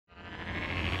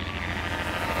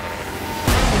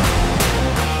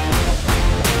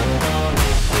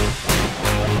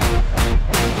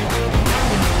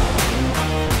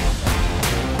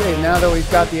that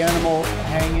we've got the animal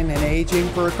hanging and aging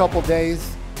for a couple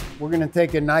days, we're going to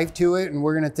take a knife to it and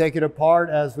we're going to take it apart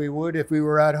as we would if we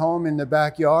were at home in the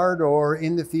backyard or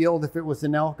in the field if it was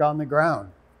an elk on the ground.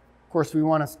 Of course, we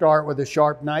want to start with a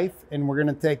sharp knife, and we're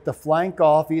going to take the flank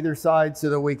off either side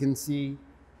so that we can see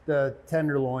the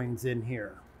tenderloins in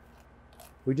here.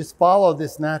 We just follow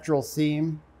this natural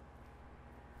seam,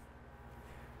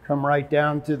 come right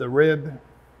down to the rib,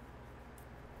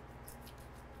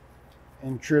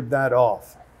 and trim that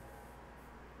off.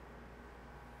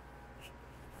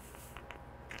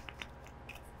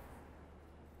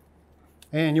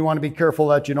 And you want to be careful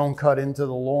that you don't cut into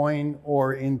the loin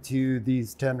or into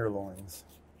these tenderloins.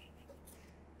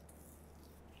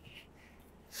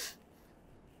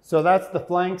 So that's the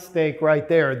flank steak right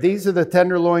there. These are the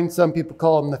tenderloins. Some people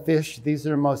call them the fish. These are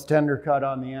the most tender cut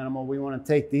on the animal. We want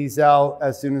to take these out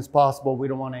as soon as possible. We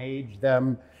don't want to age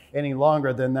them any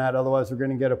longer than that. Otherwise, we're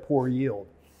going to get a poor yield.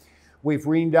 We've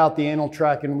reamed out the anal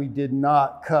tract and we did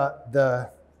not cut the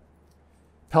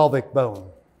pelvic bone.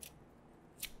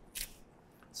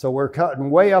 So we're cutting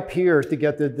way up here to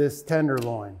get to this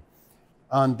tenderloin.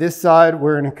 On this side,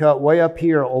 we're going to cut way up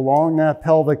here along that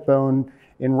pelvic bone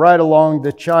and right along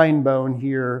the chine bone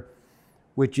here,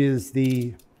 which is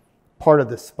the part of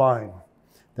the spine.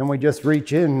 Then we just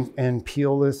reach in and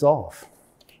peel this off.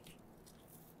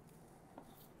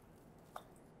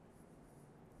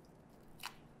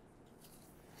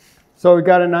 So we've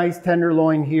got a nice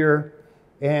tenderloin here.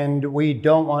 And we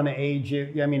don't want to age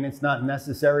it. I mean, it's not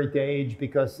necessary to age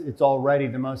because it's already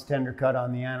the most tender cut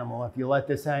on the animal. If you let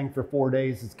this hang for 4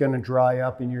 days, it's going to dry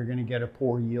up and you're going to get a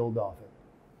poor yield off it.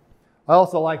 I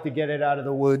also like to get it out of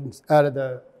the woods, out of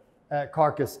the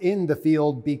carcass in the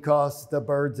field because the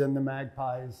birds and the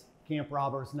magpies, camp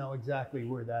robbers, know exactly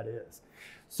where that is.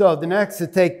 So the next to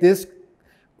take this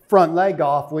front leg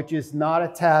off, which is not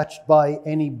attached by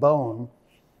any bone.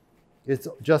 It's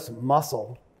just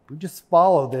muscle. We just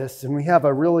follow this and we have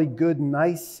a really good,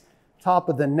 nice top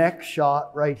of the neck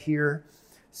shot right here.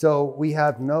 So we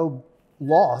have no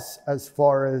loss as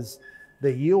far as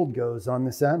the yield goes on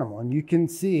this animal. And you can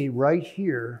see right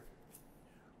here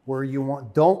where you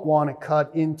don't want to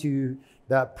cut into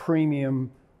that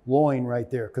premium loin right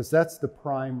there, because that's the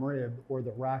prime rib or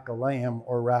the rack of lamb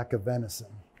or rack of venison.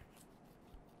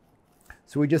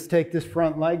 So we just take this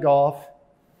front leg off,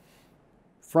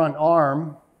 front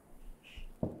arm.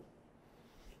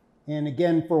 And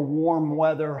again, for warm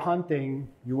weather hunting,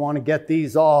 you want to get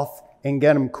these off and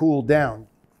get them cooled down.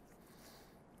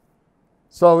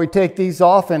 So we take these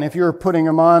off, and if you're putting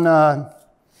them on a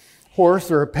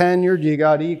horse or a pannier, you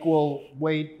got equal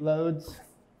weight loads.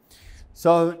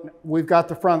 So we've got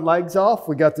the front legs off,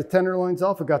 we got the tenderloins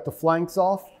off, we got the flanks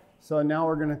off. So now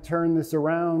we're going to turn this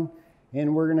around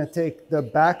and we're going to take the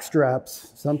back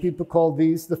straps. Some people call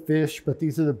these the fish, but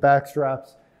these are the back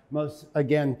straps. Most,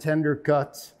 again, tender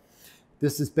cuts.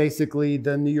 This is basically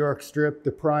the New York strip,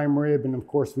 the prime rib, and of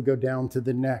course we go down to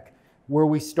the neck. Where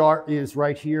we start is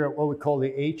right here at what we call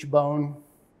the H bone.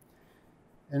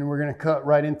 And we're going to cut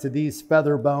right into these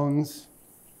feather bones.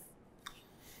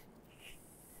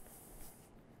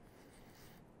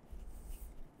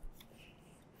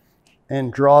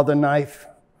 And draw the knife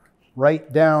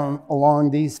right down along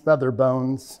these feather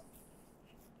bones,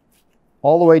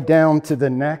 all the way down to the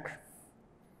neck.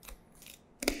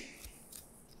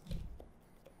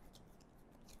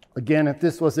 Again, if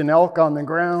this was an elk on the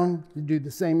ground, you do the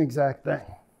same exact thing.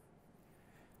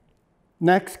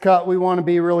 Next cut, we want to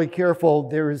be really careful.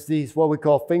 There's these, what we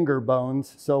call finger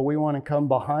bones. So we want to come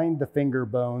behind the finger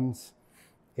bones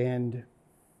and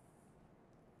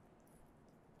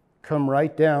come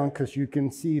right down, because you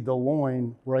can see the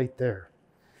loin right there.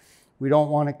 We don't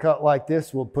want to cut like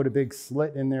this. We'll put a big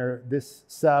slit in there. This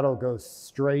saddle goes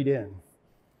straight in.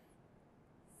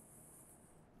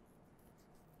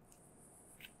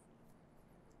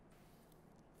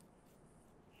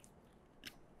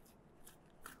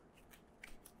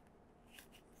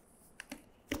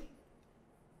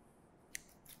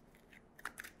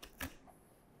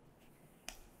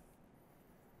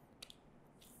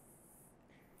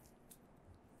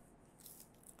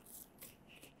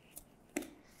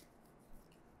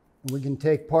 We can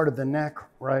take part of the neck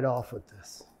right off with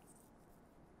this.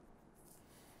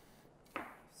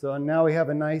 So now we have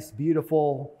a nice,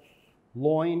 beautiful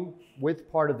loin with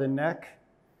part of the neck.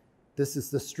 This is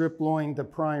the strip loin, the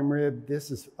prime rib.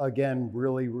 This is, again,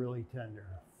 really, really tender.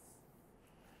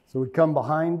 So we come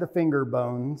behind the finger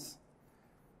bones.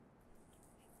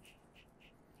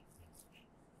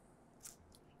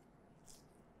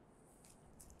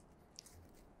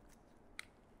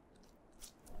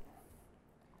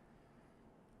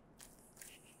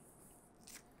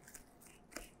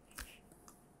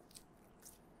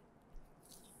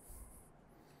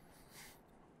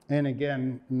 And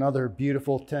again, another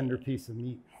beautiful tender piece of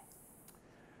meat.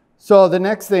 So the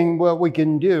next thing what we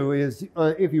can do is,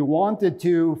 if you wanted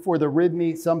to, for the rib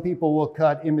meat, some people will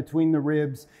cut in between the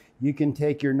ribs. You can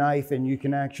take your knife and you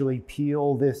can actually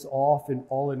peel this off and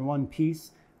all in one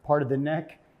piece, part of the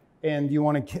neck. And you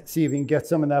want to see if you can get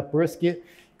some of that brisket,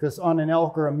 because on an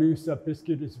elk or a moose, that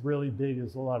brisket is really big.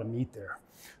 There's a lot of meat there.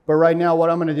 But right now what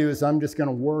I'm going to do is I'm just going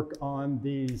to work on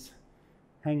these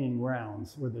hanging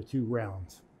rounds, or the 2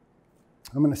 rounds.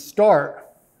 I'm going to start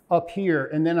up here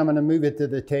and then I'm going to move it to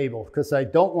the table, because I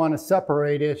don't want to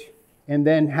separate it and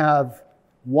then have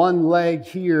one leg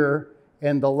here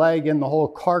and the leg and the whole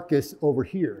carcass over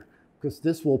here, because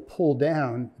this will pull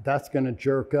down. That's going to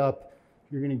jerk up.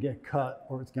 You're going to get cut,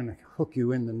 or it's going to hook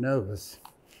you in the nose.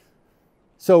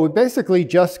 So we basically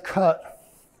just cut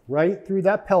right through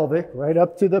that pelvic, right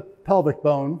up to the pelvic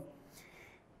bone.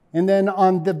 And then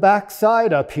on the back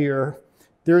side up here,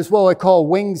 there's what I call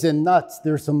wings and nuts.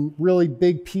 There's some really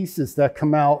big pieces that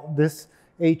come out, this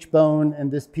H-bone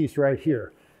and this piece right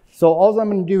here. So all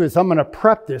I'm going to do is I'm going to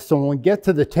prep this, so when we get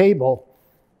to the table,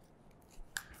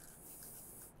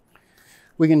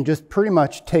 we can just pretty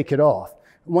much take it off.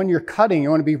 When you're cutting, you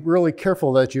want to be really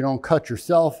careful that you don't cut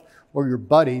yourself or your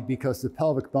buddy, because the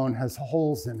pelvic bone has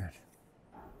holes in it.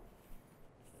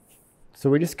 So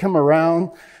we just come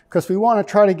around, because we want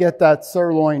to try to get that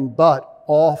sirloin butt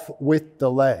off with the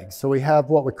legs. So we have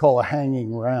what we call a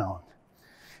hanging round.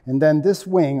 And then this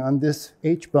wing on this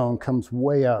H-bone comes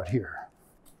way out here.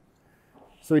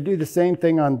 So we do the same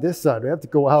thing on this side. We have to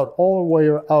go out all the way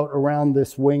out around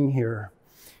this wing here,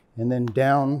 and then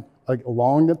down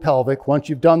along the pelvic. Once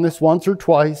you've done this once or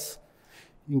twice,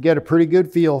 you can get a pretty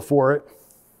good feel for it.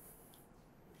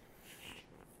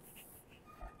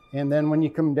 And then when you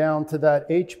come down to that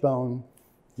H-bone,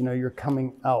 you know, you're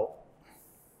coming out.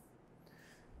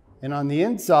 And on the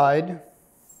inside,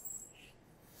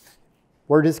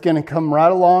 we're just going to come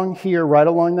right along here, right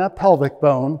along that pelvic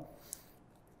bone,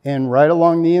 and right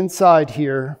along the inside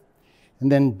here,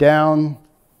 and then down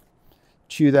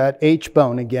to that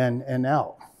H-bone again and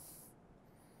out.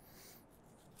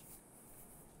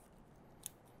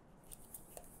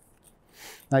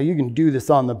 Now you can do this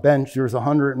on the bench. There's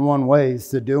 101 ways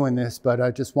to doing this, but I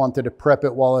just wanted to prep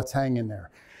it while it's hanging there.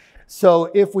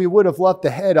 So if we would have left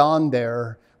the head on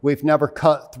there, we've never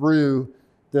cut through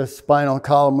the spinal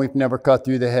column. We've never cut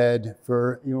through the head.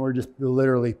 We're just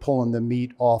literally pulling the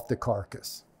meat off the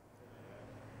carcass.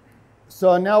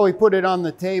 So now we put it on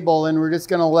the table, and we're just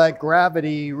going to let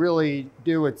gravity really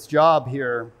do its job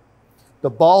here. The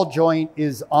ball joint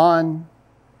is on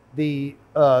the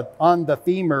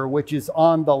femur, which is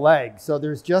on the leg. So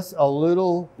there's just a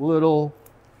little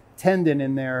tendon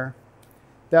in there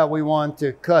that we want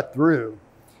to cut through.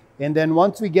 And then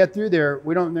once we get through there,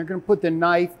 they're going to put the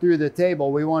knife through the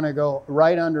table. We want to go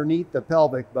right underneath the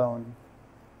pelvic bone.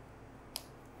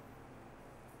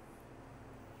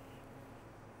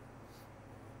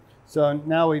 So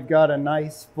now we've got a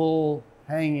nice full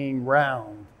hanging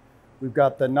round. We've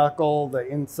got the knuckle, the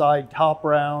inside top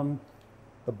round,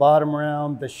 the bottom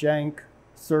round, the shank,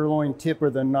 sirloin tip or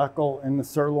the knuckle, and the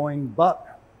sirloin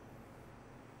butt.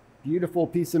 Beautiful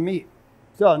piece of meat.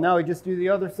 So now we just do the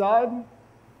other side.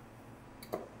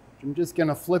 I'm just going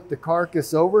to flip the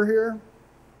carcass over here.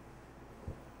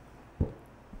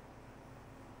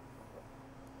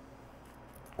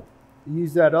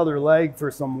 Use that other leg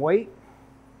for some weight.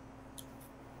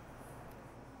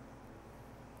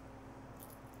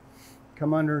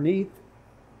 Come underneath.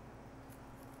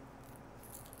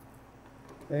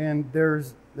 And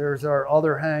there's our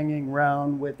other hanging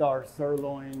round with our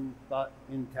sirloin butt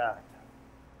intact.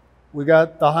 We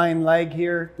got the hind leg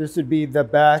here. This would be the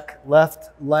back left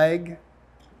leg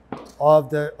of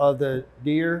the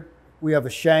deer. We have a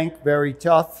shank, very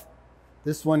tough.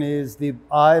 This one is the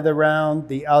eye, the round,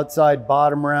 the outside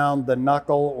bottom round, the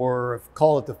knuckle, or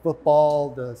call it the football,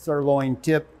 the sirloin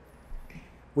tip.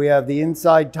 We have the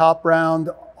inside top round,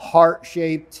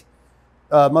 heart-shaped,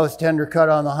 most tender cut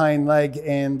on the hind leg,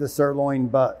 and the sirloin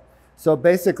butt. So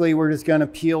basically, we're just going to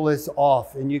peel this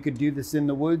off, and you could do this in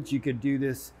the woods. You could do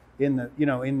this in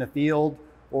the field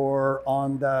or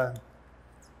on the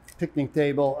picnic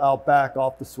table out back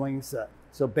off the swing set.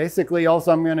 So basically, all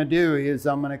I'm going to do is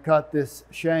I'm going to cut this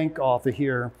shank off of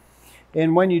here.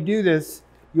 And when you do this,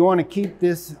 you want to keep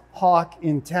this hock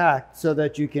intact so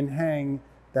that you can hang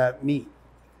that meat.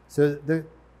 So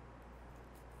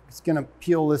it's going to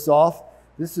peel this off.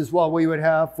 This is what we would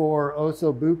have for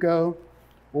osso buco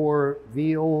or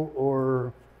veal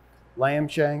or lamb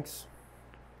shanks.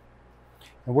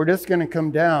 And we're just going to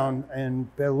come down and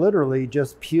literally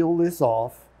just peel this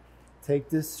off. Take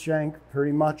this shank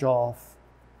pretty much off.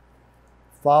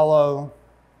 follow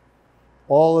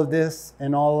all of this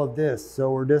and all of this.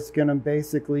 So we're just gonna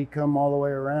basically come all the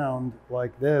way around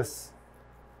like this.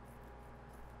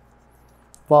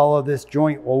 Follow this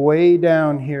joint way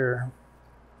down here,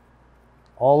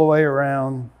 all the way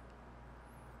around,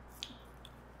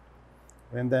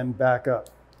 and then back up.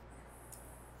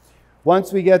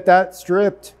 Once we get that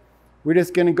stripped, we're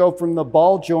just gonna go from the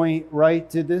ball joint right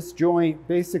to this joint,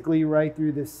 basically right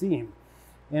through the seam.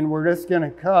 And we're just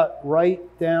gonna cut right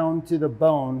down to the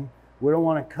bone. We don't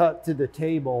wanna cut to the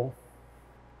table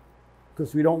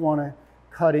because we don't wanna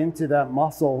cut into that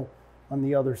muscle on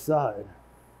the other side.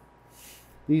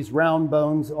 These round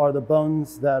bones are the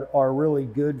bones that are really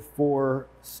good for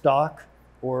stock,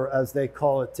 or as they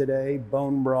call it today,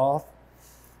 bone broth.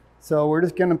 So we're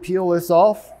just gonna peel this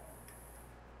off.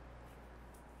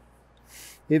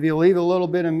 If you leave a little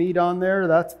bit of meat on there,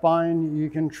 that's fine. You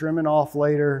can trim it off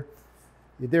later.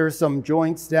 There's some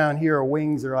joints down here, or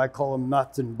wings, or I call them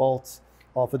nuts and bolts,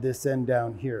 off of this end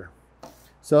down here.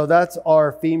 So that's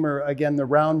our femur. Again, the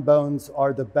round bones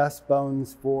are the best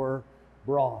bones for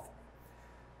broth.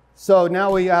 So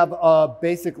now we have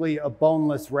basically a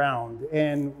boneless round,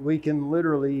 and we can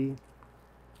literally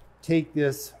take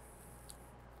this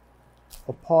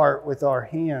apart with our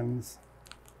hands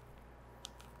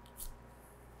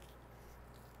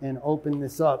and open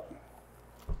this up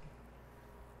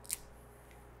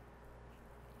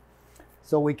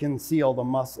so we can see all the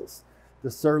muscles.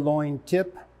 The sirloin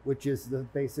tip, which is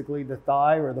basically the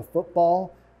thigh or the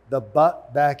football, the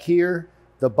butt back here,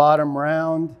 the bottom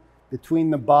round. Between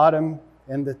the bottom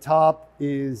and the top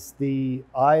is the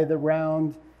eye of the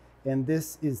round, and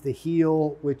this is the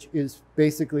heel, which is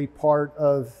basically part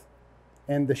of,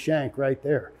 and the shank right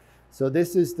there. So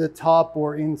this is the top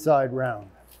or inside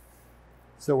round.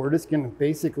 So we're just gonna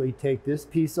basically take this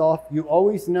piece off. You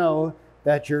always know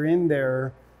that you're in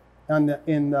there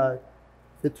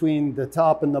between the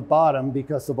top and the bottom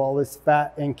because of all this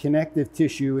fat and connective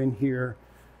tissue in here.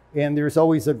 And there's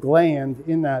always a gland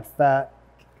in that fat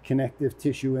connective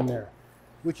tissue in there.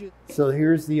 So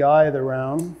here's the eye of the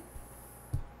round.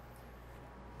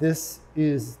 This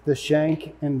is the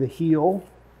shank and the heel.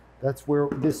 That's where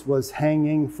this was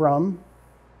hanging from.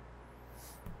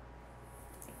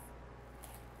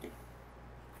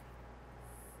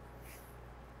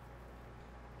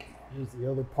 Here's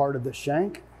the other part of the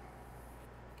shank.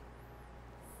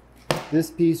 This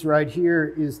piece right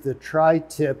here is the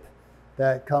tri-tip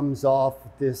that comes off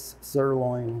this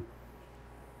sirloin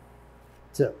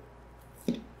tip.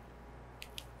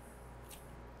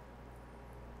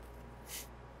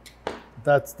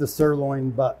 That's the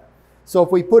sirloin butt. So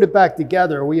if we put it back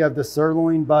together, we have the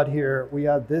sirloin butt here, we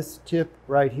have this tip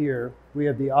right here, we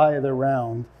have the eye of the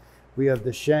round, we have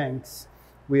the shanks,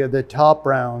 we have the top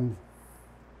round,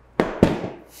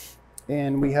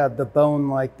 and we have the bone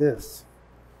like this.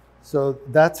 So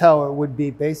that's how it would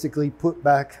be basically put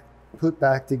back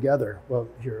together. Well,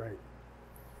 here, right,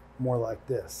 more like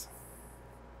this.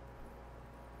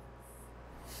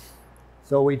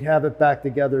 So we'd have it back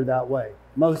together that way.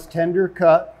 Most tender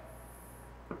cut,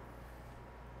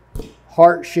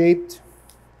 heart-shaped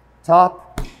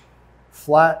top,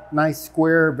 flat, nice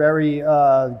square, very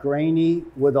grainy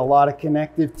with a lot of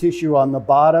connective tissue on the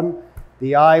bottom.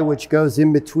 The eye, which goes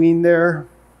in between there.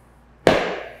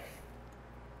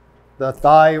 The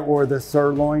thigh or the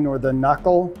sirloin or the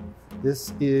knuckle.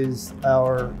 This is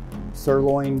our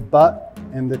sirloin butt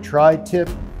and the tri-tip,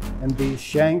 and these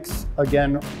shanks,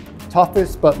 again,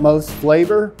 toughest but most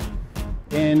flavor,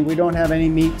 and we don't have any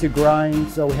meat to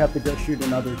grind, so we have to go shoot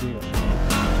another deer.